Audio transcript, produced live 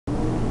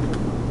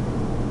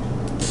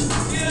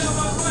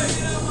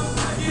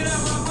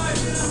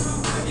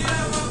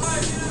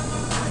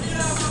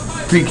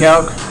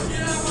Pre-calc.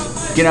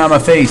 Get out of my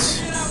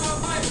face.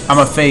 I'm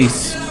a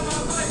face.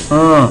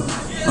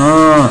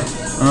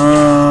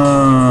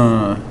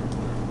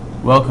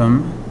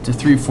 Welcome to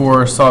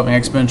 3-4 solving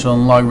exponential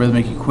and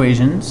logarithmic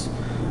equations.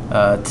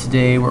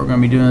 Today what we're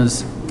going to be doing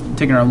is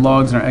taking our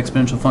logs and our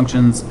exponential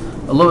functions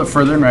a little bit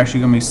further, and we're actually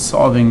going to be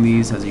solving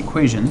these as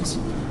equations.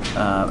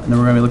 And then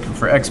we're going to be looking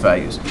for x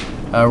values.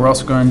 We're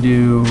also going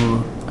to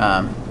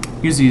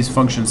use these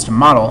functions to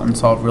model and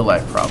solve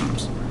real-life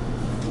problems.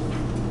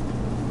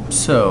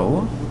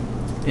 So,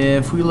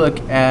 if we look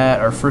at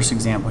our first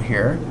example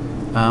here,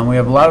 we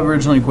have a lot of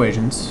original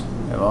equations.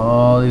 We have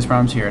all these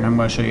problems here, and I'm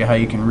going to show you how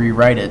you can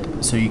rewrite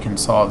it so you can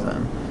solve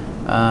them.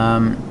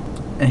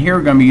 And here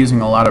we're going to be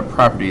using a lot of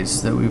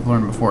properties that we've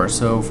learned before.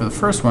 So for the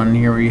first one,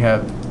 here we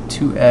have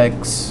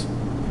 2x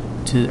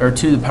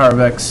to the power of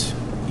x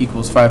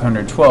equals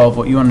 512.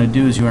 What you want to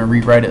do is you want to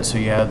rewrite it so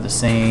you have the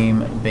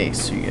same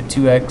base. So you get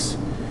 2x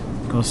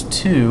equals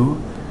 2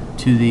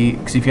 to the,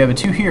 because if you have a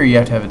 2 here, you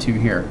have to have a 2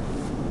 here.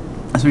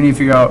 So we need to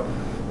figure out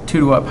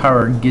 2 to what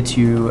power gets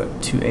you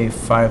to a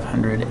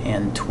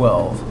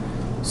 512.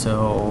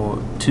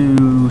 So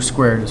 2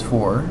 squared is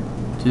 4.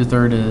 2 to the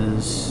third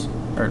is,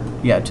 2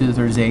 to the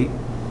third is 8. 2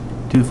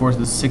 to the fourth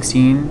is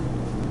 16.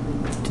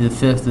 To the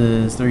fifth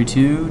is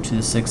 32. To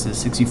the sixth is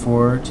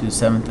 64. To the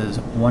seventh is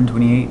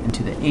 128. And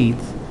to the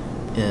eighth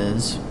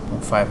is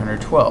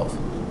 512.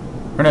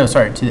 Or no,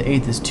 sorry, to the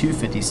eighth is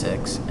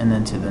 256. And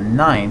then to the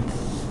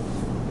ninth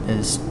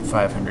is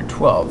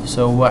 512.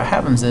 So what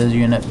happens is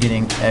you end up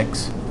getting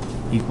x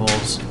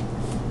equals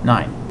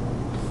 9.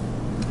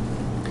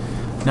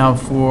 Now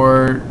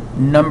for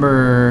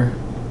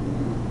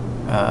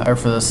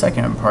for the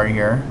second part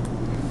here,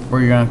 what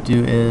you're going to have to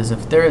do is,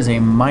 if there is a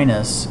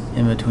minus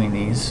in between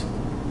these,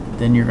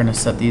 then you're going to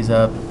set these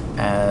up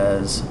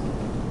as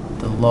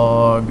the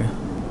log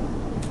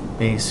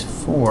base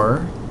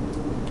 4,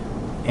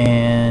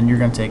 and you're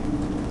going to take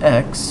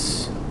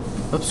x,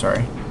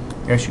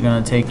 you're actually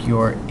going to take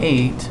your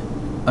 8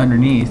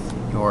 underneath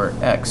your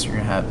x. You're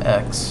going to have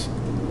x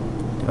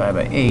divided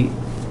by 8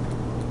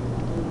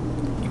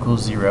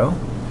 equals 0.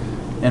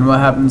 And what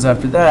happens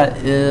after that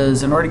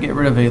is, in order to get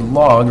rid of a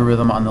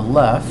logarithm on the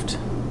left,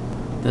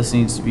 this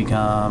needs to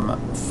become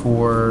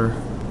 4,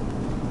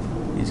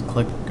 needs to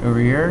click over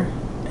here,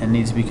 and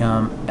needs to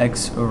become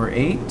x over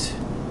 8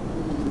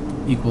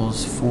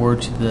 equals 4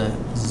 to the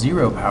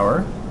 0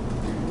 power.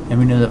 And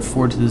we know that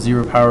 4 to the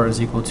 0 power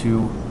is equal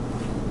to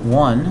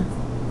 1.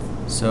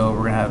 So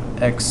we're going to have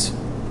x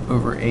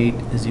over 8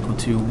 is equal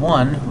to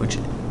 1, which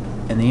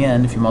in the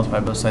end, if you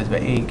multiply both sides by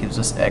 8, gives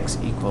us x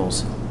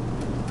equals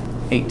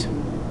 8.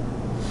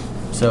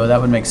 So that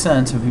would make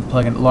sense if we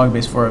plug in log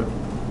base 4 of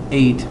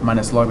 8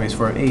 minus log base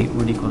 4 of 8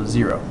 would equal to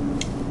 0.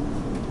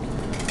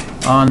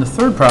 On the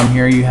third problem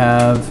here, you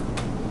have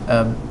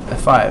a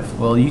 5.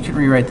 Well, you could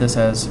rewrite this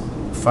as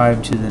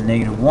 5 to the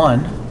negative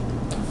 1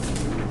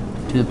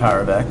 to the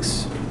power of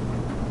x.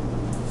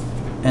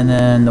 And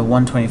then the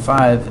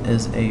 125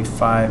 is a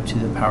 5 to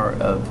the power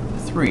of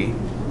 3.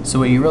 So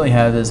what you really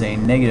have is a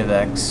negative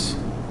x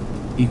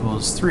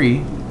equals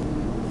 3.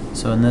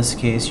 So in this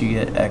case, you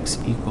get x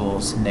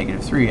equals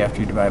negative 3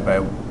 after you divide by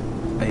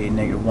a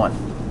negative 1.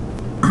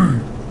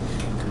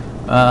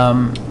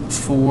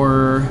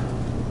 For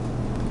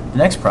the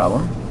next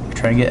problem, you're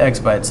trying to get x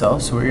by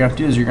itself. So what you're going to have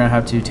to do is you're going to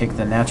have to take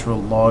the natural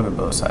log of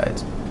both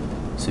sides.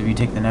 So if you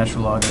take the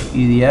natural log of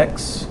e to the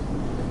x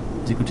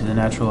is equal to the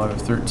natural log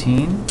of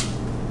 13,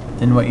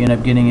 then what you end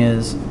up getting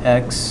is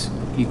x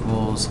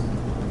equals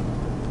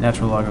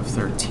natural log of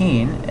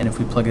 13. And if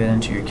we plug it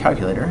into your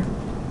calculator,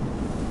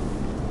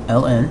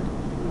 ln,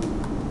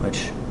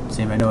 which, does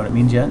anybody know what it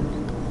means yet?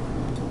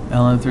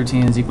 ln of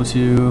 13 is equal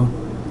to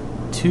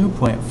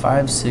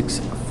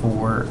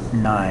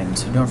 2.5649.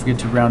 So don't forget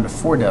to round to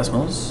 4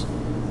 decimals.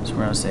 So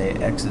we're going to say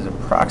x is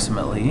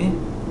approximately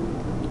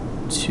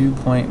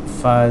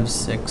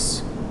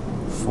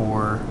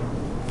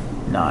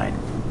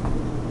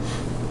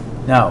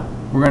 2.5649. Now,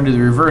 we're going to do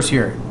the reverse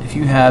here. If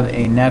you have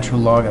a natural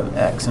log of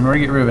x, in order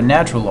to get rid of a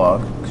natural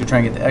log, because you're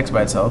trying to get the x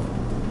by itself,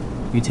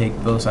 you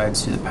take both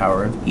sides to the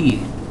power of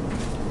e.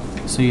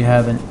 So you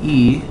have an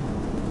e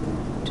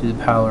to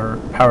the power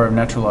of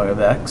natural log of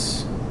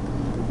x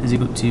is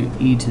equal to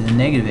e to the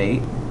negative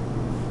 8,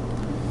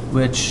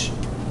 which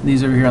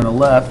these over here on the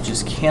left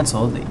just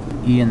cancel, the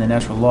e and the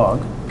natural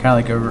log, kind of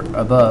like over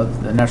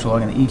above, the natural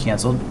log and the e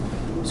canceled.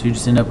 So you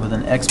just end up with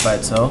an x by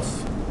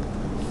itself.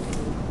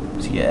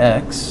 So you get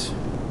x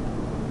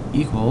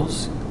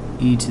equals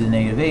e to the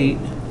negative 8,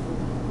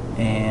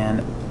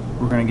 and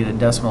we're going to get a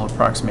decimal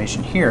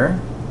approximation here.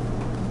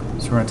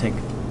 So we're going to take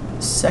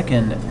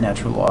second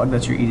natural log,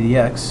 that's your e to the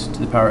x, to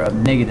the power of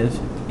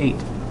negative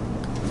 8.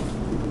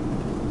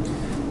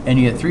 And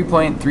you get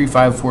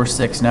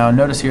 3.3546. Now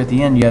notice here at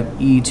the end you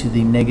have e to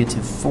the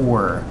negative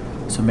 4.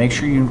 So make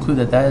sure you include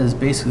that that is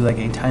basically like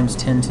a times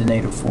 10 to the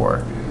negative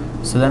 4.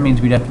 So that means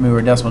we'd have to move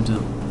our decimal to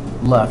the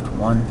left.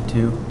 1,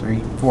 2,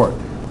 3, 4.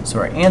 So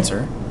our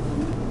answer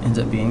ends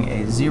up being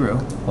a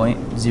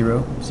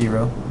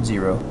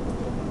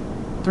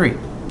 0.0003.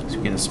 So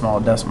we get a small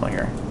decimal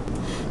here.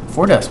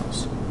 4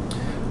 decimals.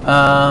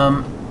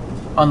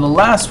 On the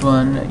last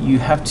one, you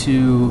have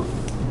to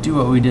do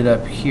what we did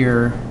up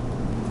here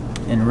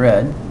in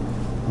red,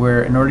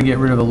 where in order to get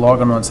rid of a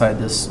log on one side,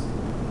 this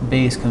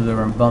base comes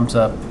over and bumps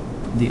up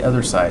the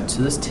other side.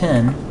 So this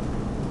 10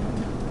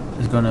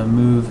 is going to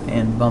move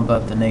and bump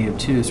up the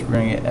 -2, so we're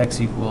going to get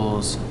x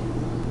equals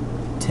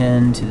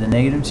 10 to the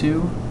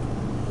 -2,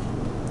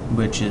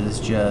 which is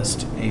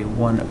just a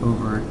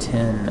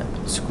 1/10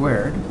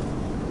 squared.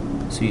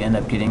 So you end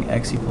up getting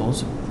x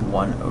equals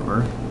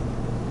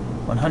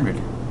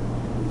 1/100.